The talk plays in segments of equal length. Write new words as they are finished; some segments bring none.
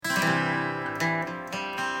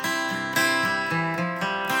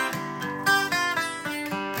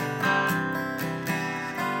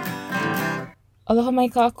Aloha mai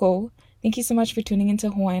kako. Thank you so much for tuning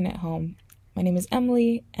into Hawaiian at Home. My name is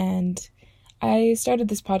Emily, and I started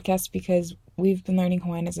this podcast because we've been learning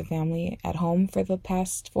Hawaiian as a family at home for the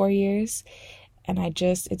past 4 years, and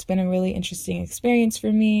it's been a really interesting experience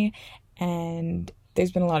for me, and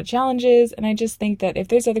there's been a lot of challenges, and I just think that if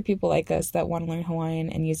there's other people like us that want to learn Hawaiian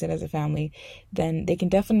and use it as a family, then they can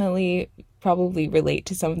definitely probably relate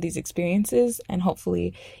to some of these experiences and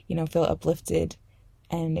hopefully, feel uplifted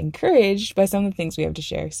and encouraged by some of the things we have to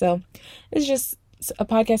share. So it's just a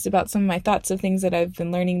podcast about some of my thoughts of things that I've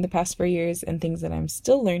been learning the past 4 years and things that I'm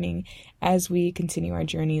still learning as we continue our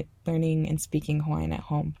journey learning and speaking Hawaiian at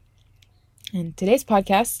home. And today's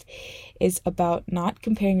podcast is about not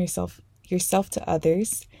comparing yourself to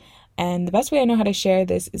others. And the best way I know how to share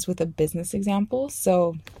this is with a business example.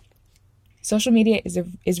 So social media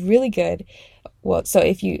is really good. Well, so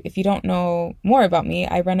if you don't know more about me,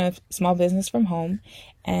 I run a small business from home,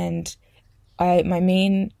 and my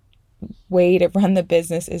main way to run the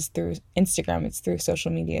business is through Instagram. It's through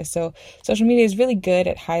social media. So social media is really good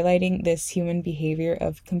at highlighting this human behavior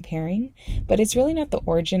of comparing, but it's really not the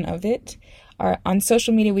origin of it. On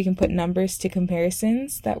social media, we can put numbers to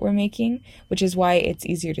comparisons that we're making, which is why it's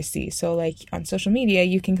easier to see. So like on social media,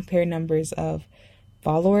 you can compare numbers of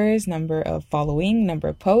followers, number of following, number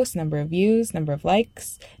of posts, number of views, number of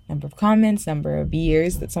likes, number of comments, number of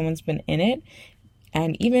years that someone's been in it.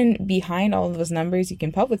 And even behind all of those numbers, you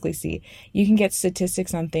can publicly see. You can get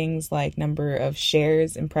statistics on things like number of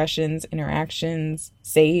shares, impressions, interactions,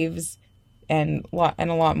 saves, and a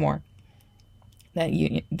lot more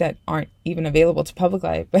that aren't even available to public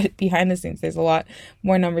eye. But behind the scenes, there's a lot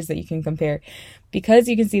more numbers that you can compare. Because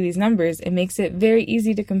you can see these numbers, it makes it very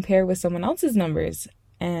easy to compare with someone else's numbers.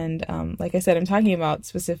 And like I said, I'm talking about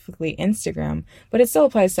specifically Instagram, but it still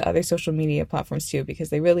applies to other social media platforms too, because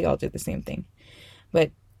they really all do the same thing.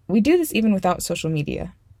 But we do this even without social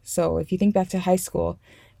media. So if you think back to high school,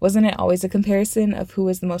 wasn't it always a comparison of who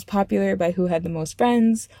was the most popular by who had the most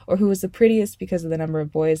friends, or who was the prettiest because of the number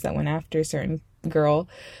of boys that went after a certain girl,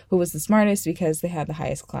 who was the smartest because they had the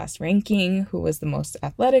highest class ranking, who was the most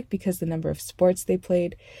athletic because the number of sports they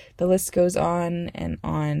played? The list goes on,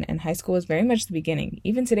 and high school is very much the beginning.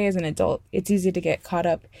 Even today as an adult, it's easy to get caught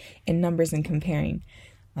up in numbers and comparing.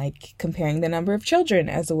 Like comparing the number of children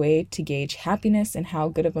as a way to gauge happiness and how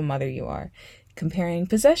good of a mother you are. Comparing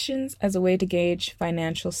possessions as a way to gauge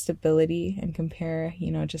financial stability and compare,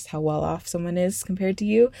 just how well off someone is compared to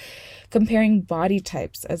you. Comparing body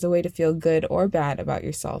types as a way to feel good or bad about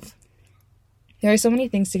yourself. There are so many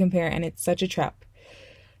things to compare, and it's such a trap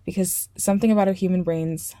because something about our human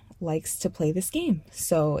brains likes to play this game.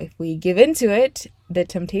 So if we give into it, the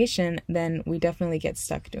temptation, then we definitely get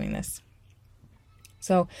stuck doing this.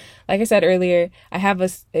 So, like I said earlier, I have a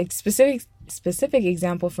specific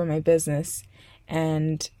example for my business,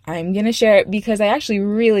 and I'm going to share it because I actually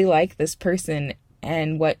really like this person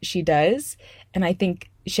and what she does, and I think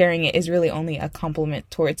sharing it is really only a compliment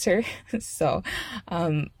towards her. So,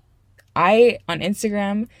 on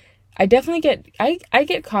Instagram, I definitely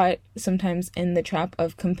get caught sometimes in the trap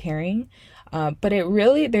of comparing. But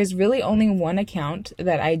there's really only one account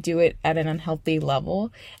that I do it at an unhealthy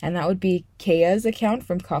level, and that would be Kea's account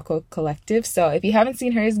from Kako Collective. So if you haven't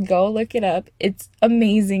seen hers, go look it up. It's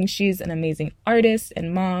amazing. She's an amazing artist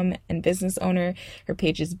and mom and business owner. Her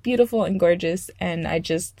page is beautiful and gorgeous, and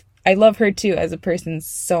I love her too as a person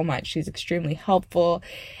so much. She's extremely helpful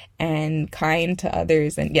and kind to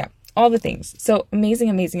others, and yeah, all the things. So amazing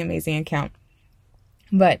account.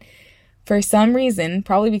 But for some reason,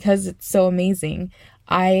 probably because it's so amazing,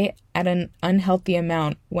 I, at an unhealthy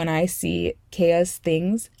amount, when I see Kea's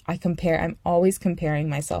things, I'm always comparing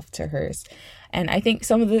myself to hers. And I think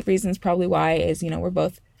some of the reasons probably why is, we're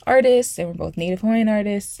both artists, and we're both Native Hawaiian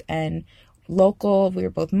artists, and local. We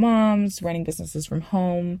were both moms running businesses from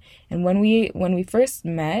home. And when we first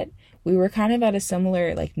met, we were kind of at a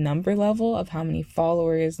similar number level of how many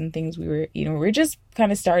followers and things we were, we're just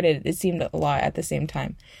kind of started. It seemed a lot at the same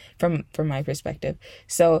time from my perspective.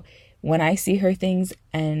 So when I see her things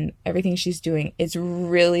and everything she's doing, it's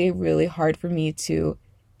really, really hard for me to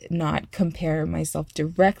not compare myself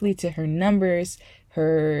directly to her numbers,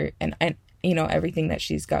 and everything that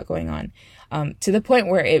she's got going on, to the point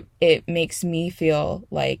where it makes me feel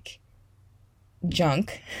like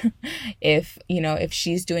junk if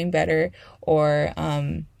she's doing better or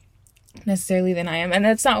necessarily than I am. And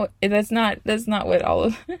that's not what all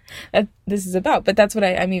of that this is about, but that's what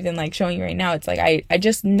I'm even showing you right now. It's I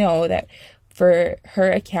just know that for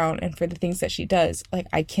her account and for the things that she does,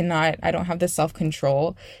 I don't have the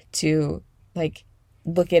self-control to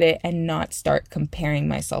look at it and not start comparing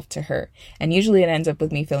myself to her. And usually it ends up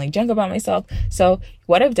with me feeling junk about myself. So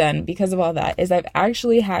what I've done because of all that is I've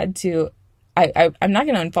actually had to, I'm not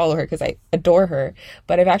going to unfollow her because I adore her,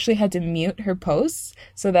 but I've actually had to mute her posts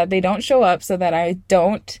so that they don't show up, so that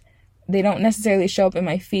they don't necessarily show up in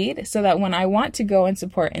my feed, so that when I want to go and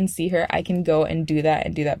support and see her, I can go and do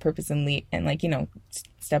that purpose and leave and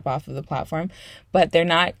step off of the platform. But they're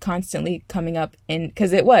not constantly coming up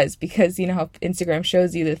because you know how Instagram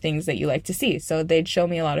shows you the things that you like to see. So they'd show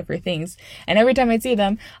me a lot of her things. And every time I'd see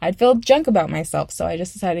them, I'd feel junk about myself. So I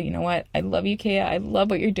just decided, you know what? I love you, Kaya. I love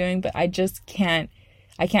what you're doing, but I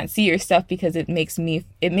can't see your stuff because it makes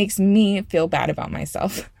me feel bad about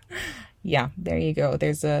myself. Yeah, there you go.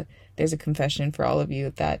 There's a confession for all of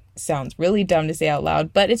you that sounds really dumb to say out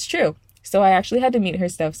loud, but it's true. So I actually had to mute her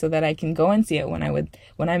stuff so that I can go and see it when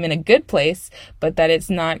I'm in a good place, but that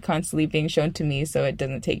it's not constantly being shown to me so it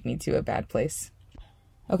doesn't take me to a bad place.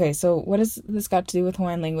 Okay, so what has this got to do with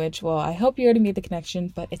Hawaiian language? Well, I hope you already made the connection,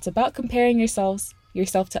 but it's about comparing yourself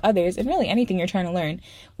to others and really anything you're trying to learn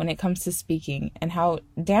when it comes to speaking, and how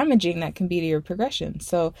damaging that can be to your progression.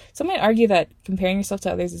 So some might argue that comparing yourself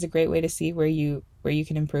to others is a great way to see where you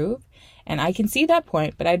can improve. And I can see that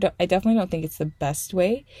point, but I definitely don't think it's the best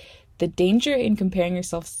way. The danger in comparing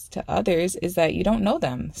yourself to others is that you don't know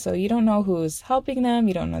them. So you don't know who's helping them.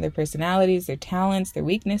 You don't know their personalities, their talents, their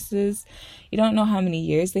weaknesses. You don't know how many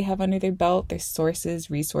years they have under their belt, their sources,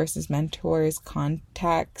 resources, mentors,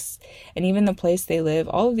 contacts, and even the place they live.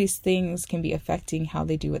 All of these things can be affecting how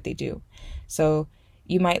they do what they do. So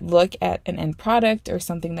you might look at an end product or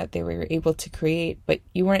something that they were able to create, but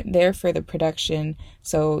you weren't there for the production.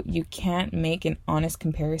 So you can't make an honest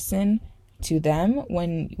comparison to them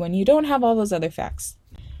when you don't have all those other facts.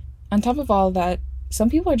 On top of all that, some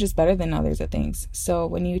people are just better than others at things. So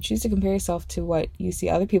when you choose to compare yourself to what you see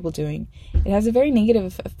other people doing, it has a very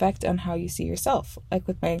negative effect on how you see yourself. Like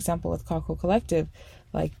with my example with Kako Collective,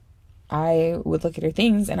 like I would look at her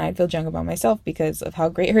things and I'd feel junk about myself because of how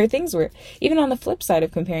great her things were. Even on the flip side of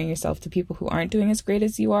comparing yourself to people who aren't doing as great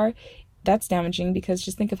as you are, that's damaging, because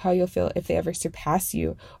just think of how you'll feel if they ever surpass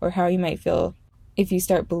you, or how you might feel if you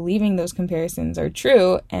start believing those comparisons are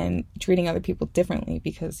true and treating other people differently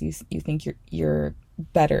because you think you're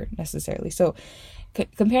better necessarily. So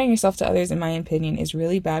comparing yourself to others, in my opinion, is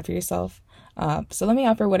really bad for yourself. So let me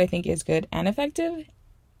offer what I think is good and effective,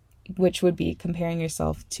 which would be comparing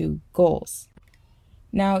yourself to goals.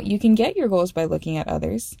 Now, you can get your goals by looking at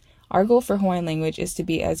others. Our goal for Hawaiian language is to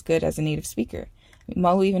be as good as a native speaker.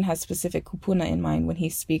 Malu even has specific kupuna in mind when he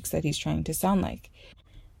speaks that he's trying to sound like.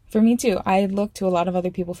 For me too, I look to a lot of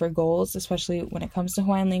other people for goals, especially when it comes to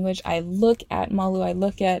Hawaiian language. I look at Malu, I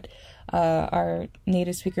look at our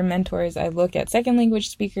native speaker mentors, I look at second language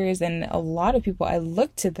speakers, and a lot of people, I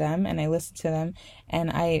look to them and I listen to them,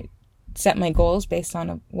 and I set my goals based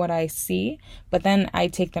on what I see, but then I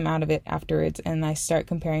take them out of it afterwards and I start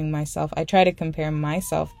comparing myself. I try to compare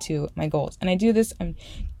myself to my goals. And I'm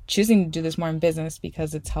choosing to do this more in business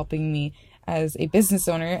because it's helping me as a business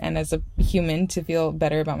owner and as a human to feel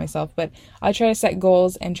better about myself. But I try to set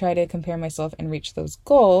goals and try to compare myself and reach those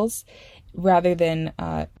goals rather than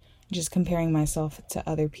just comparing myself to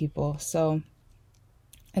other people. So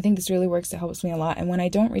I think this really works. It helps me a lot. And when I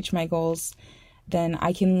don't reach my goals, then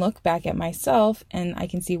I can look back at myself and I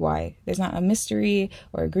can see why. There's not a mystery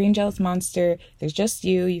or a green jealous monster. There's just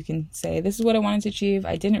you. You can say, this is what I wanted to achieve.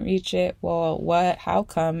 I didn't reach it. Well, what? How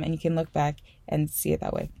come? And you can look back and see it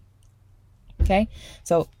that way. Okay?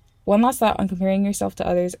 So one last thought on comparing yourself to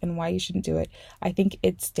others and why you shouldn't do it. I think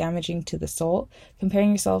it's damaging to the soul.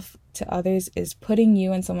 Comparing yourself to others is putting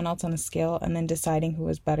you and someone else on a scale and then deciding who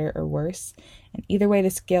is better or worse. And either way the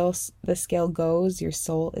scale goes, your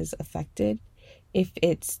soul is affected. If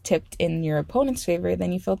it's tipped in your opponent's favor,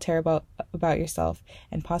 then you feel terrible about yourself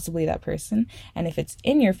and possibly that person. And if it's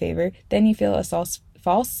in your favor, then you feel a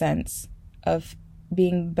false sense of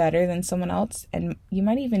being better than someone else. And you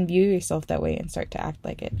might even view yourself that way and start to act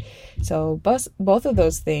like it. So both of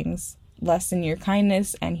those things lessen your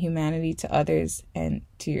kindness and humanity to others and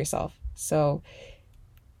to yourself. So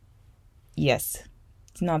yes,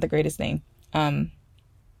 it's not the greatest thing.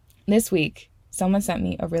 This week, someone sent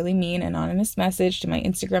me a really mean anonymous message to my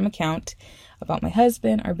Instagram account about my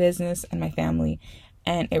husband, our business, and my family.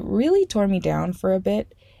 And it really tore me down for a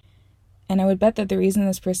bit. And I would bet that the reason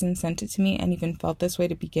this person sent it to me and even felt this way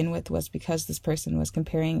to begin with was because this person was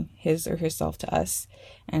comparing his or herself to us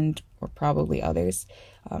or probably others.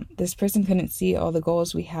 This person couldn't see all the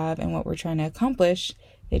goals we have and what we're trying to accomplish.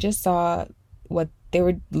 They just saw what they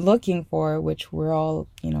were looking for, which were all,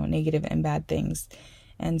 negative and bad things.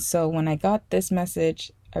 And so when I got this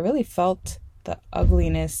message, I really felt the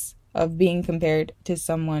ugliness of being compared to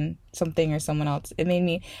someone, something, or someone else. It made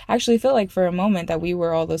me actually feel like for a moment that we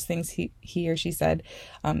were all those things he or she said,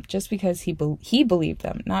 just because he believed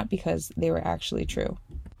them, not because they were actually true.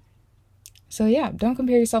 So yeah, don't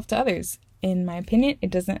compare yourself to others. In my opinion, it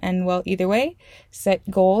doesn't end well either way. Set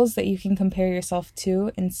goals that you can compare yourself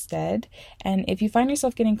to instead. And if you find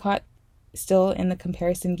yourself getting caught still in the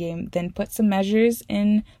comparison game, then put some measures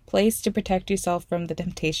in place to protect yourself from the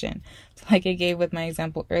temptation. Like I gave with my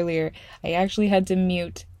example earlier, I actually had to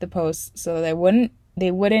mute the posts so that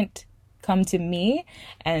they wouldn't come to me,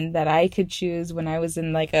 and that I could choose when I was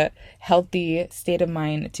in like a healthy state of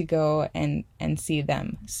mind to go and see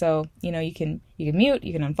them. So, you can mute,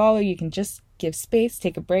 you can unfollow, you can just give space,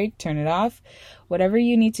 take a break, turn it off, whatever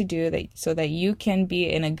you need to do so that you can be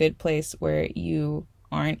in a good place where you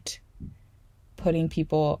aren't putting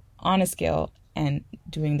people on a scale and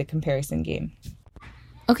doing the comparison game.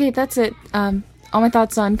 Okay, that's it. All my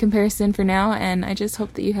thoughts on comparison for now, and I just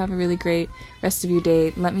hope that you have a really great rest of your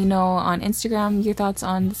day. Let me know on Instagram your thoughts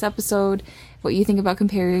on this episode, what you think about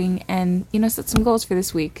comparing, and, set some goals for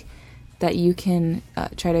this week that you can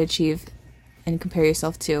try to achieve and compare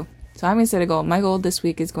yourself to. So I'm going to set a goal. My goal this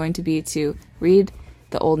week is going to be to read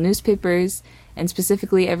the old newspapers, and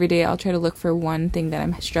specifically every day I'll try to look for one thing that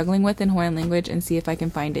I'm struggling with in Hawaiian language and see if I can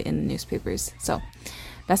find it in the newspapers. So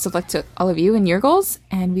best of luck to all of you and your goals,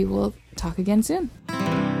 and we will talk again soon.